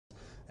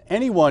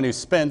Anyone who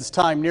spends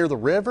time near the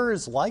river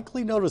has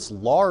likely noticed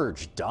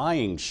large,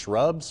 dying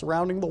shrubs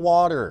surrounding the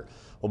water.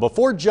 Well,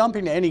 before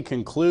jumping to any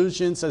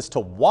conclusions as to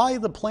why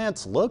the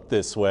plants look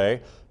this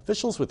way,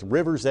 officials with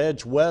River's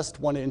Edge West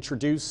want to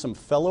introduce some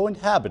fellow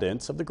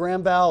inhabitants of the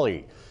Grand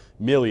Valley.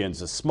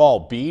 Millions of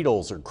small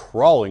beetles are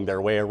crawling their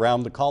way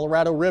around the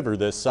Colorado River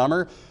this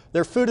summer.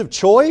 Their food of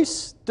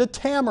choice? The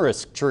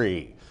tamarisk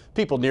tree.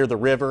 People near the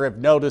river have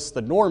noticed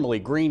the normally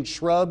green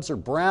shrubs are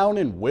brown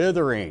and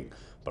withering.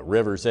 But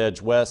River's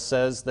Edge West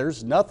says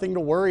there's nothing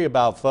to worry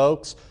about,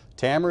 folks.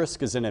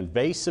 Tamarisk is an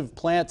invasive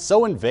plant,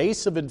 so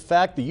invasive, in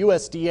fact, the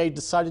USDA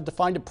decided to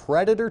find a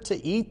predator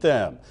to eat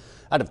them.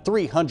 Out of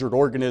 300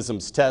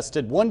 organisms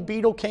tested, one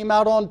beetle came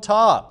out on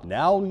top,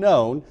 now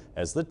known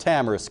as the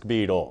tamarisk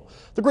beetle.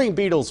 The green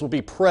beetles will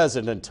be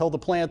present until the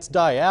plants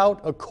die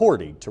out,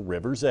 according to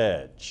River's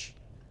Edge.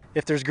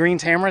 If there's green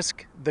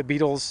tamarisk, the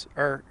beetles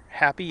are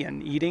happy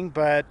and eating,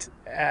 but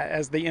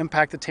as they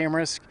impact the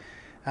tamarisk,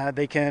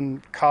 they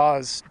can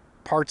cause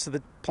parts of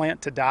the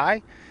plant to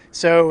die.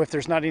 So if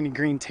there's not any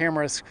green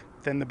tamarisk,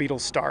 then the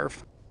beetles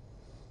starve.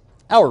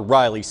 Our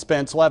Riley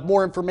Spence will have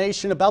more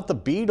information about the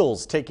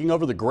beetles taking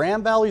over the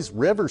Grand Valley's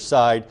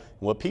riverside and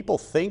what people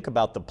think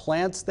about the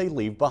plants they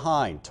leave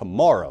behind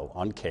tomorrow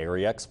on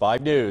KREX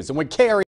 5 News. And when KREX